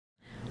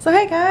So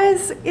hey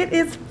guys, it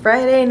is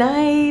Friday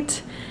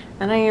night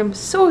and I am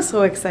so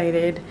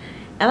excited,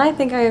 and I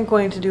think I am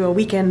going to do a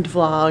weekend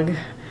vlog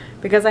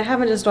because I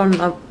haven't just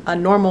done a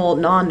normal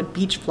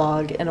non-beach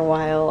vlog in a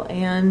while,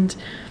 and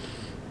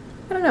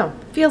I don't know,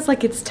 feels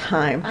like it's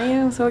time. I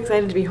am so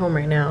excited to be home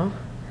right now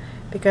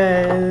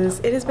because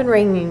it has been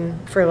raining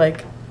for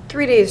like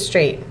 3 days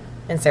straight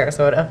in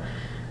Sarasota.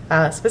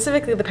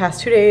 Specifically the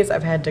past 2 days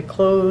I've had to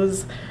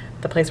close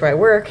the place where I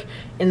work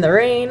in the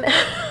rain.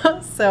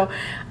 So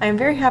I'm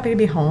very happy to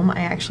be home.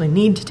 I actually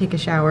need to take a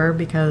shower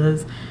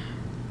because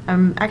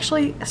I'm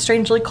actually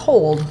strangely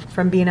cold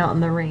from being out in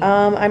the rain.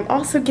 I'm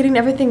also getting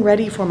everything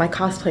ready for my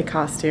cosplay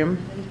costume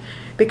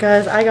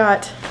because I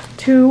got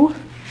two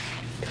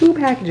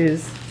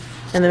packages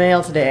in the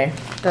mail today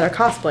that are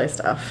cosplay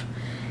stuff.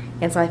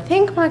 And so I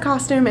think my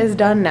costume is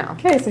done now.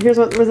 Okay, so here's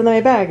what was in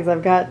my bags.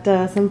 I've got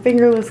some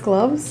fingerless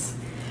gloves,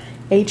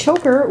 a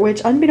choker,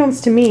 which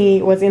unbeknownst to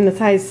me was in the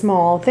size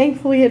small.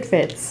 Thankfully it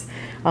fits,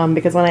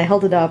 because when I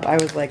held it up I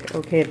was like,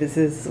 okay, this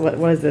is,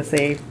 what is this,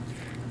 a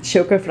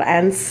choker for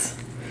ants?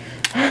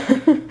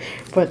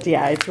 But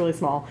yeah, it's really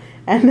small.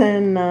 And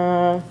then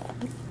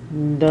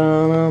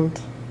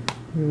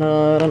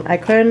I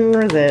couldn't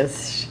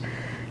resist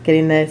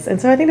getting this,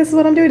 and so I think this is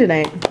what I'm doing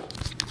tonight.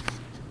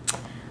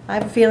 I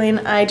have a feeling,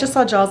 I just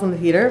saw Jaws in the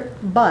theater,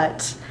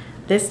 but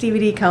this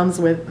DVD comes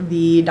with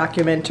the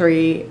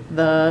documentary,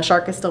 The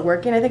Shark is Still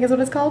Working, I think is what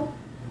it's called.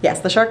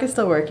 Yes, The Shark is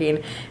Still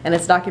Working, and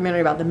it's a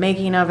documentary about the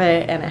making of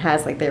it, and it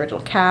has like the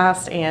original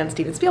cast and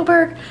Steven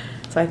Spielberg.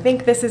 So I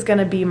think this is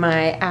gonna be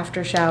my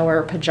after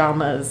shower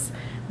pajamas,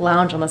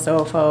 lounge on the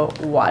sofa,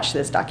 watch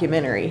this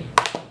documentary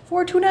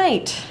for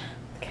tonight.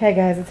 Okay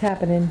guys, it's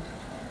happening.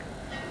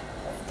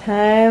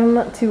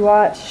 Time to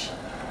watch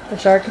The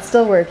Shark is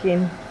Still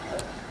Working.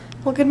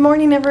 Well, good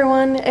morning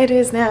everyone. It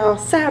is now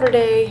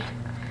Saturday,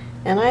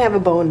 and I have a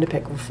bone to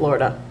pick with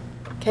Florida.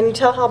 Can you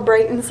tell how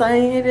bright and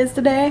sunny it is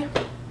today?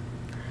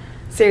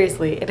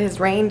 Seriously, it has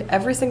rained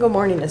every single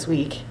morning this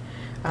week.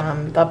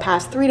 The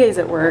past 3 days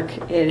at work,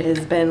 it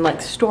has been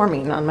like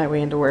storming on my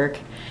way into work.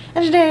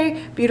 And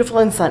today, beautiful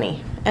and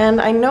sunny. And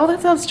I know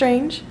that sounds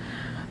strange,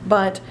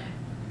 but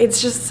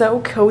it's just so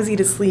cozy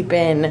to sleep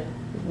in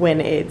when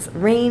it's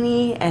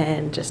rainy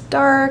and just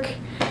dark.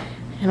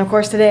 And of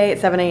course today at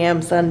 7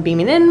 a.m. sun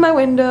beaming in my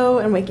window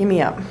and waking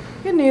me up.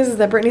 Good news is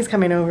that Brittany's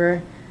coming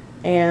over,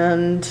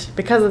 and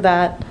because of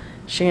that,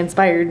 she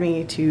inspired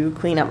me to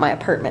clean up my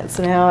apartment.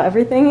 So now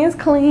everything is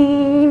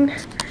clean.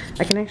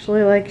 I can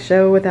actually like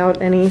show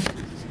without any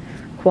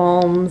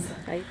qualms.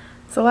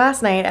 So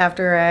last night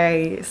after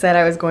I said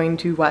I was going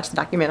to watch the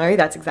documentary,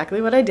 that's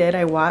exactly what I did.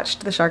 I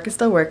watched The Shark is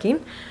Still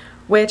Working,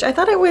 which I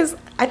thought it was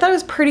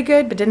pretty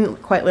good, but didn't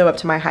quite live up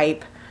to my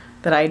hype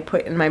that I'd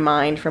put in my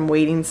mind from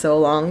waiting so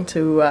long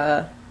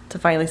to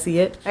finally see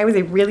it. I was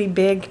a really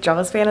big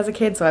Jaws fan as a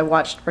kid, so I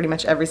watched pretty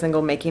much every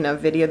single making of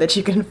video that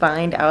you can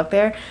find out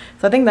there.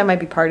 So I think that might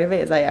be part of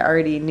it, is I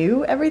already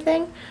knew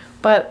everything,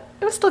 but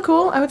it was still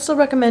cool. I would still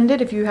recommend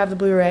it if you have the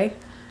Blu-ray.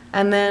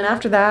 And then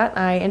after that,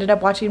 I ended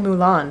up watching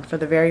Mulan for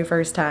the very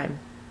first time.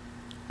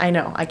 I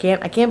know, I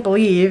can't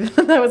believe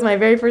that was my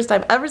very first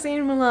time ever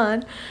seeing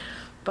Mulan.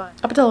 But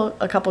up until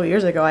a couple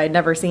years ago, I had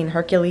never seen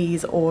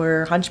Hercules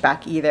or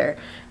Hunchback either,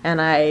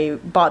 and I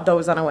bought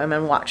those on a whim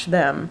and watched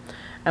them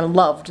and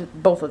loved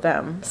both of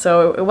them.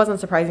 So it wasn't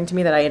surprising to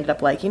me that I ended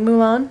up liking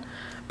Mulan,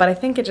 but I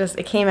think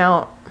it came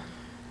out,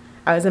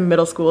 I was in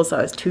middle school, so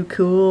I was too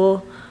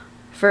cool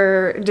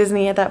for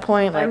Disney at that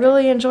point. I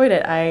really enjoyed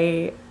it.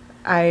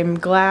 I'm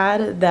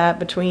glad that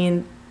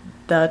between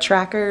the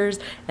trackers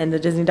and the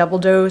Disney Double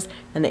Dose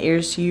and the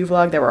Ears to You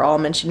vlog that were all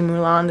mentioning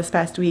Mulan this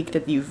past week,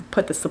 that you've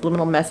put the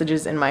subliminal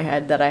messages in my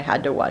head that I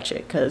had to watch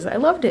it, because I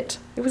loved it.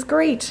 It was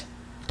great.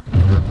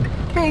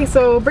 Okay,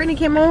 so Brittany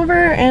came over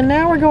and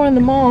now we're going to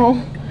the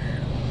mall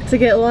to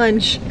get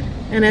lunch.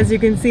 And as you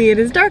can see, it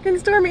is dark and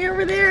stormy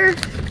over there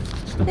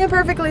and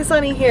perfectly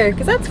sunny here,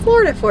 because that's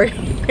Florida for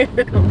you.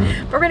 But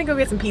we're gonna go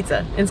get some pizza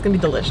and it's gonna be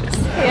delicious.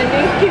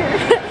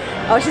 Andy.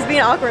 Oh, she's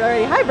being awkward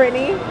already. Hi,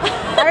 Brittany.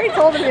 I already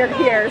told them you're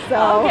here,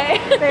 so okay.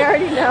 They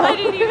already know. I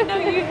didn't even know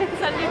you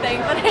said anything,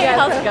 but hey, yeah,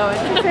 how's it going?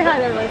 Say hi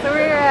to everyone. So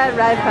we're at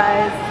Red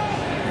Pies.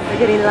 We're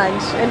getting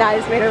lunch, and I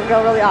just made her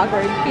feel really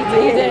awkward. Pizza,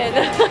 you did.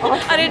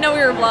 Awesome. I didn't know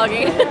we were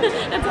vlogging.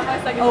 That's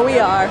my second. Oh, we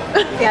are.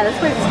 Yeah, this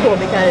place is cool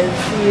because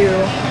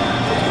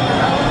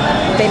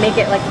they make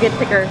it like, you get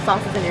thicker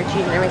sauces in your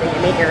cheese and everything.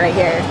 They make it right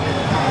here,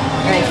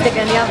 and I stick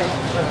it in the oven.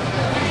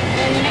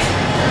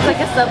 It's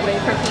like a Subway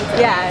for pizza.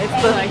 Yeah, it's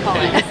what I call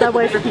it. A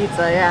Subway for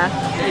pizza, yeah.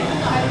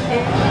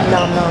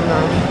 No.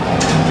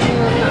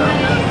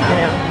 I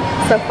know.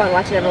 So fun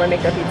watching everyone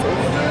make their pizzas.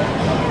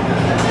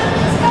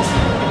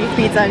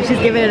 Pizza, and she's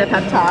giving it a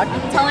pep talk.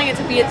 I'm telling it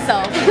to be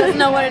itself. It doesn't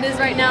know what it is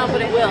right now,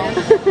 but it will.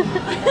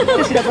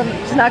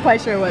 She's not quite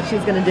sure what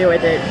she's gonna do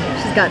with it.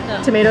 She's got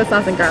tomato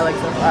sauce and garlic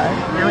so far.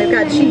 Now we've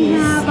got cheese.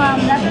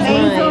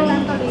 Basil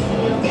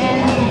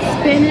and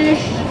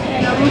spinach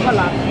and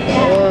arugula.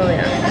 Oh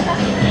yeah.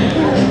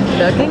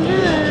 Looking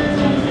good.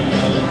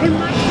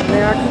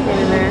 They are cooking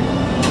in there.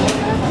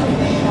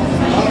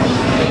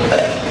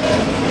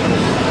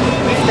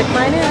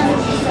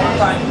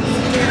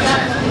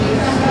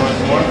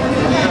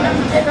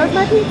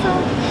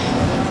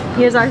 pizza.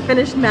 Here's our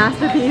finished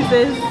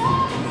masterpieces.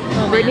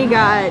 Brittany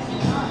got...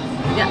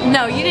 Yeah,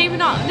 no, you name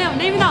it off. No,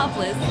 name it off,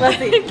 Liz. Let's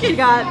see. She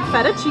got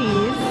feta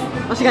cheese.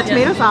 Well, she got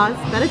tomato sauce,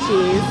 feta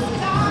cheese,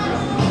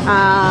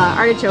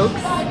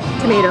 artichokes,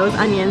 tomatoes,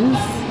 onions,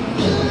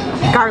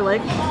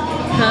 garlic,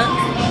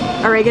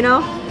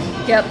 oregano,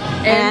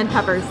 and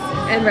peppers.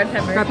 And red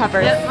peppers. Red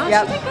peppers. Yep. Oh,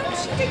 Yep.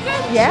 She did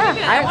good.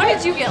 Yeah. What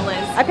did you get, Liz?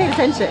 I paid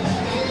attention.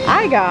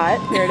 I got,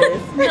 here it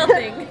is,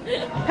 Nothing.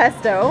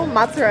 pesto,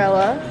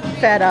 mozzarella,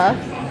 feta,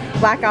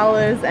 black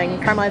olives,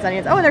 and caramelized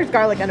onions. Oh, and there's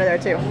garlic under there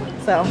too.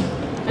 So,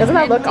 doesn't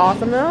that look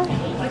awesome though?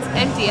 It's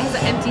empty. It has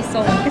an empty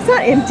soul. It's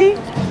not empty.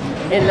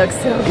 It looks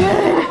so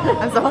good.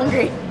 I'm so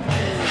hungry.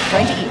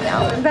 Going to eat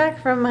now. I'm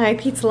back from my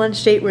pizza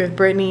lunch date with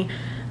Brittany.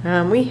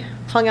 We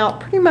hung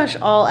out pretty much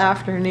all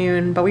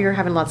afternoon, but we were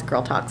having lots of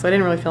girl talk, so I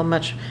didn't really feel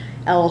much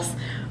else.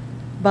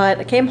 But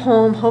I came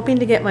home hoping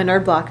to get my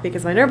nerd block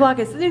because my nerd block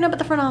is sitting up at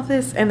the front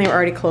office and they were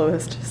already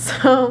closed.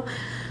 So,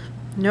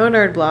 no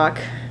nerd block.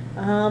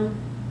 So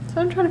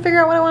I'm trying to figure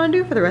out what I want to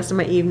do for the rest of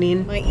my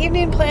evening. My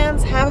evening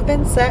plans have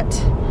been set.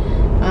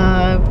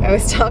 I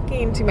was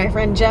talking to my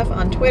friend Jeff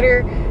on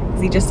Twitter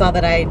because he just saw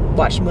that I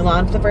watched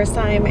Mulan for the first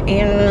time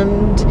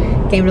and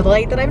came to the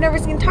light that I've never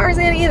seen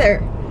Tarzan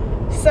either.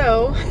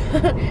 So,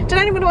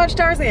 tonight I'm going to watch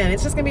Tarzan.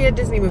 It's just going to be a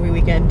Disney movie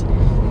weekend.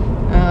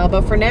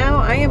 But for now,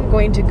 I am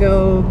going to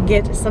go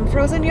get some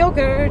frozen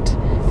yogurt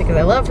because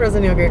I love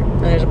frozen yogurt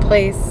and there's a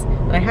place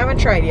that I haven't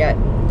tried yet.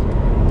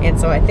 And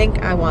so I think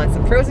I want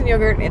some frozen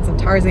yogurt and some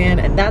Tarzan,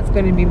 and that's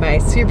going to be my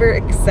super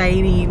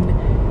exciting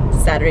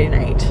Saturday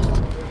night.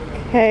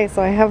 Okay,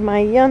 so I have my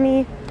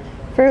yummy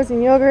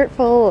frozen yogurt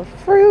full of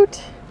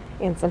fruit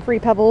and some free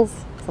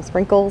pebbles, some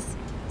sprinkles,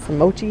 some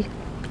mochi.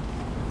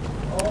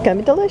 Gonna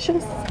be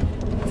delicious.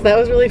 So that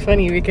was really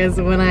funny because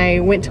when I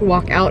went to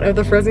walk out of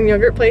the frozen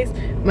yogurt place,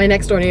 my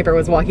next door neighbor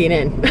was walking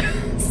in.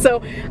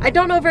 So I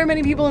don't know very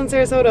many people in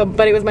Sarasota,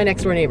 but it was my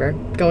next door neighbor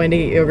going to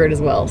get yogurt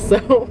as well.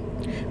 So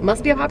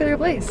must be a popular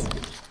place.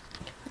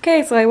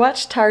 Okay, so I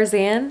watched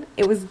Tarzan.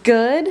 It was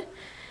good.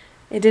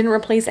 It didn't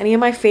replace any of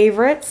my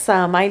favorites.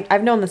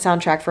 I've known the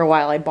soundtrack for a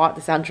while. I bought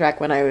the soundtrack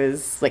when I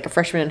was like a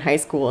freshman in high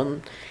school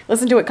and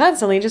listened to it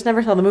constantly, just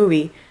never saw the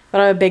movie. But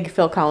I'm a big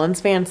Phil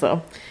Collins fan, so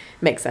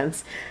it makes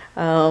sense.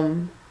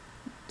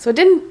 So it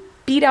didn't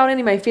beat out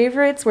any of my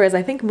favorites, whereas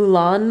I think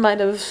Mulan might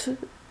have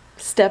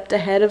stepped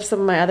ahead of some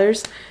of my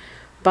others.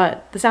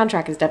 But the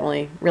soundtrack is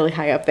definitely really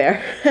high up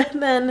there.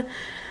 And then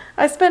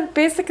I spent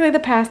basically the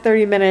past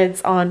 30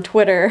 minutes on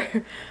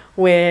Twitter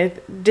with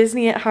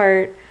Disney at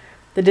Heart,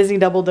 the Disney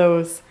Double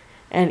Dose,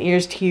 and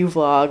Ears to You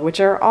vlog,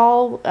 which are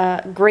all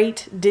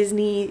great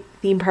Disney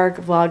theme park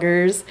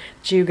vloggers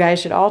that you guys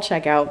should all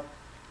check out.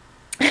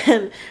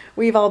 And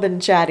we've all been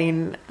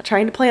chatting,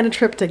 trying to plan a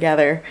trip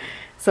together.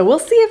 So we'll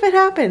see if it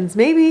happens.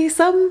 Maybe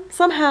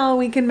somehow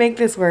we can make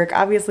this work.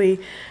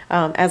 Obviously,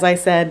 as I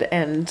said,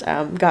 and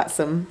got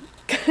some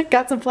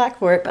flack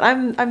for it, but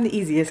I'm the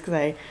easiest because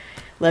I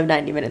live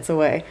 90 minutes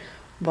away.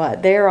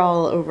 But they're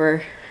all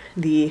over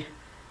the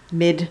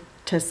mid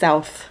to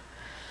south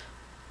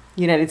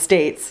United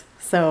States.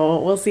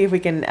 So we'll see if we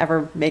can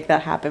ever make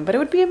that happen. But it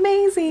would be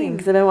amazing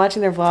because I've been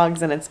watching their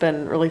vlogs and it's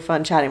been really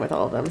fun chatting with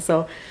all of them.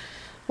 So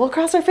we'll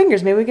cross our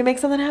fingers. Maybe we can make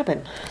something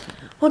happen.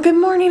 Well, good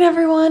morning,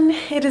 everyone.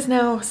 It is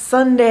now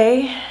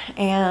Sunday,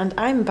 and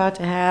I'm about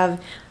to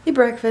have the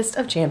breakfast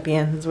of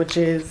champions, which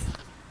is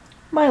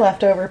my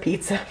leftover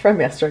pizza from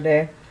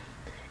yesterday.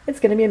 It's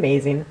going to be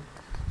amazing.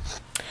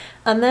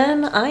 And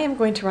then I am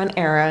going to run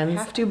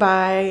errands. I have to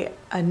buy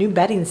a new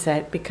bedding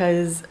set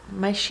because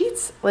my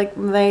sheets, like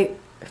my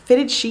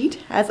fitted sheet,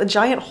 has a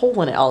giant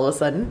hole in it all of a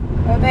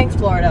sudden. Oh, thanks,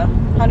 Florida.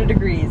 100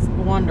 degrees.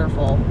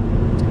 Wonderful.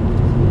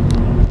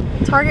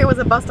 Target was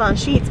a bust on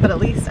sheets, but at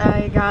least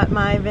I got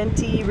my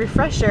venti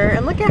refresher,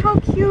 and look at how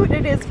cute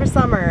it is for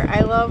summer.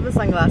 I love the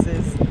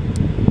sunglasses.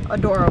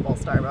 Adorable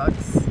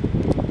Starbucks.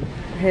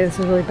 Okay, this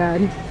is really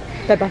bad.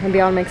 Bed Bath &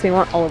 Beyond makes me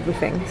want all of the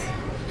things.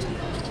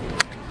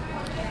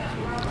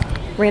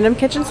 Random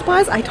kitchen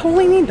supplies? I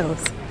totally need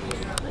those.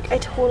 Like, I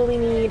totally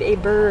need a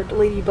bird,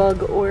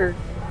 ladybug, or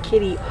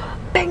kitty.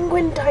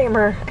 Penguin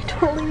timer! I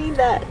totally need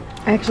that.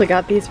 I actually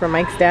got these for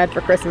Mike's dad for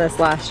Christmas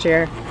last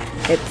year.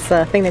 It's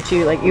a thing that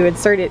you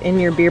insert it in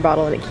your beer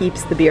bottle and it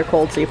keeps the beer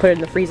cold. So you put it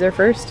in the freezer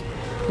first,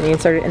 and you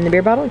insert it in the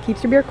beer bottle. It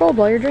keeps your beer cold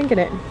while you're drinking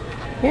it.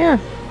 Yeah,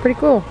 pretty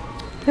cool.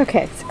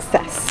 Okay,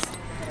 success.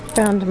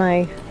 Found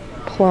my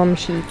plum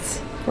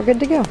sheets. We're good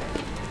to go.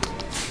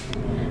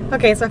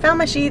 Okay, so I found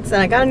my sheets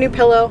and I got a new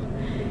pillow.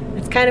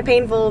 It's kind of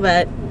painful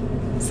that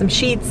some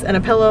sheets and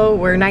a pillow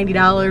were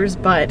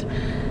 $90, but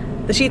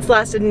the sheets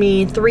lasted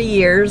me 3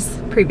 years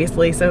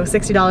previously, so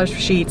 $60 for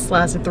sheets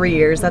lasted 3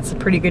 years. That's a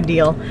pretty good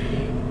deal.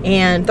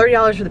 And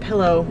 $30 for the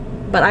pillow,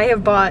 but I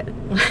have bought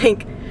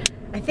like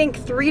I think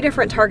 3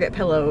 different Target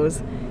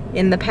pillows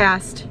in the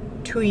past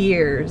 2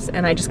 years,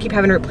 and I just keep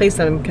having to replace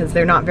them because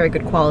they're not very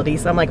good quality.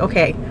 So I'm like,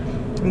 okay,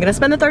 I'm gonna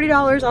spend the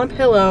 $30 on a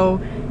pillow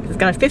because it's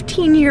got a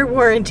 15-year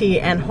warranty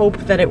and hope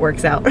that it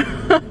works out.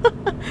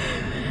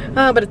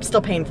 But it's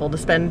still painful to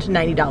spend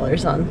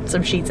 $90 on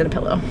some sheets and a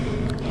pillow.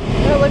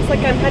 Well, it looks like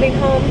I'm heading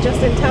home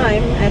just in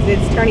time as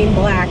it's turning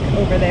black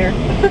over there.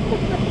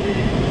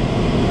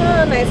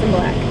 Oh, nice and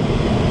black.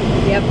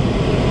 Yep.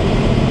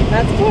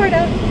 That's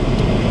Florida.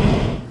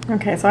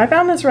 Okay, so I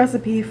found this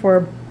recipe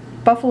for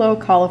buffalo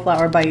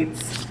cauliflower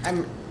bites.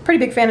 I'm a pretty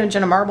big fan of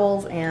Jenna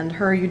Marbles and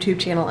her YouTube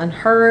channel, and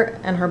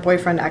her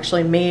boyfriend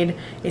actually made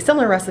a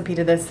similar recipe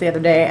to this the other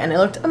day and it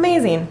looked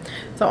amazing.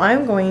 So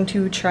I'm going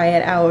to try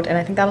it out and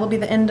I think that'll be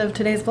the end of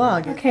today's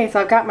vlog. Okay, so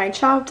I've got my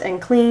chopped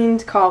and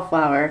cleaned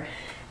cauliflower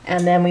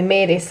and then we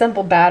made a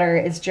simple batter.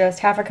 It's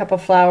just half a cup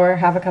of flour,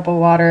 half a cup of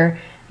water,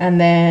 and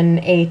then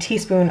a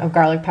teaspoon of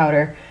garlic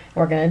powder.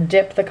 We're gonna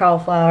dip the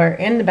cauliflower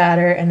in the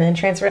batter and then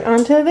transfer it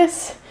onto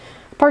this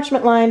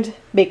parchment lined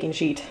baking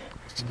sheet.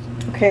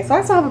 Okay, so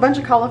I still have a bunch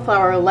of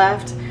cauliflower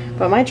left,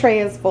 but my tray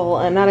is full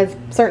and that is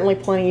certainly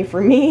plenty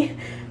for me.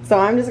 So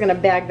I'm just gonna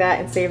bag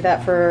that and save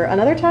that for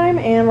another time,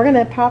 and we're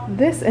gonna pop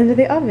this into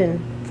the oven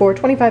for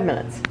 25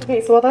 minutes. Okay,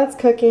 so while that's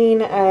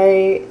cooking,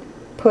 I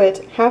put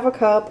half a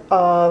cup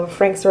of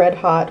Frank's Red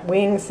Hot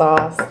wing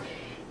sauce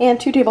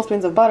and 2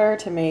 tablespoons of butter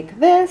to make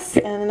this,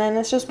 and then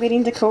it's just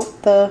waiting to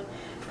coat the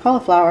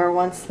cauliflower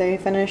once they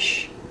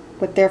finish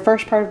with their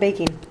first part of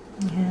baking.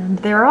 And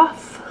they're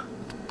off.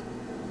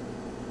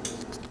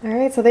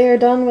 Alright, so they are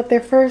done with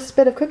their first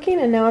bit of cooking,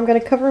 and now I'm going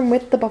to cover them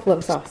with the buffalo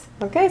sauce.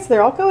 Okay, so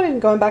they're all coated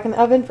and going back in the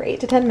oven for 8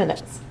 to 10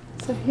 minutes.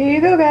 So here you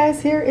go,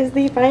 guys. Here is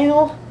the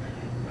final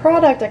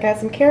product. I got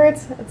some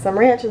carrots, and some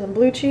ranch, and some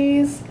blue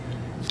cheese,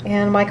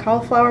 and my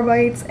cauliflower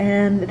bites,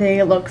 and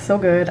they look so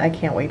good. I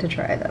can't wait to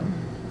try them.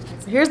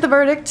 So here's the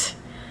verdict.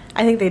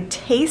 I think they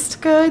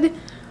taste good,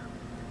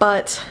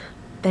 but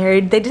they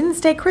didn't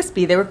stay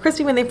crispy. They were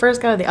crispy when they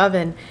first got out of the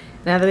oven.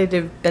 Now that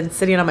they've been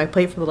sitting on my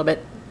plate for a little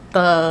bit,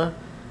 the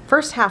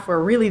first half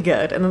were really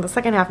good, and then the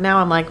second half now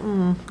I'm like,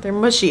 they're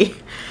mushy.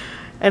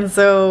 And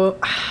so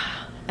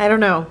I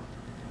don't know.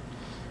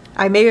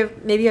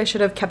 Maybe I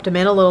should have kept them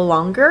in a little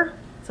longer.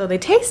 So they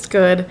taste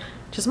good,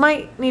 just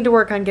might need to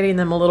work on getting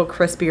them a little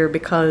crispier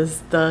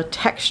because the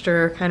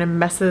texture kind of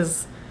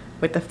messes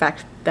with the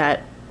fact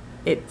that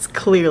it's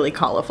clearly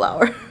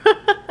cauliflower.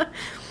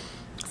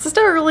 It's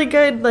still a really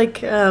good like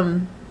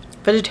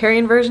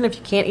vegetarian version if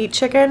you can't eat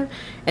chicken,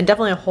 and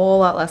definitely a whole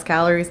lot less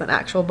calories than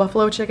actual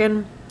buffalo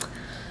chicken.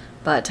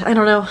 But I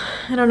don't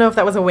know if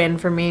that was a win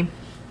for me.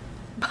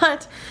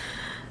 But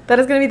that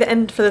is going to be the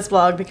end for this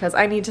vlog because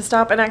I need to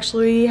stop and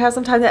actually have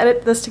some time to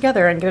edit this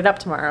together and get it up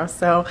tomorrow.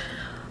 So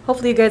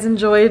hopefully you guys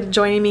enjoyed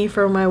joining me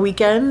for my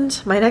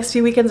weekend. My next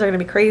few weekends are going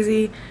to be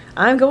crazy.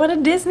 I'm going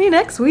to Disney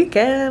next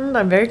weekend.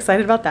 I'm very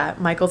excited about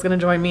that. Michael's going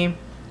to join me.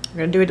 We're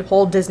going to do a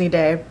whole Disney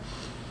day.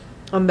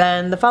 And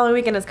then the following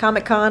weekend is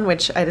Comic-Con,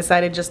 which I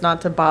decided just not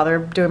to bother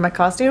doing my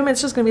costume.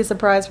 It's just going to be a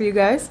surprise for you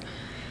guys.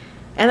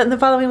 And then the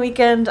following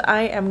weekend,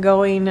 I am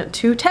going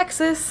to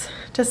Texas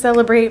to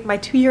celebrate my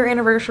 2-year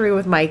anniversary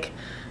with Mike.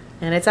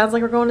 And it sounds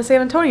like we're going to San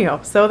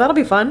Antonio, so that'll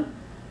be fun.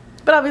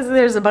 But obviously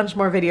there's a bunch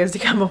more videos to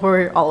come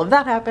before all of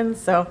that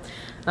happens. So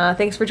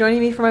thanks for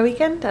joining me for my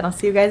weekend, and I'll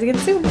see you guys again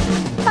soon.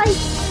 Bye!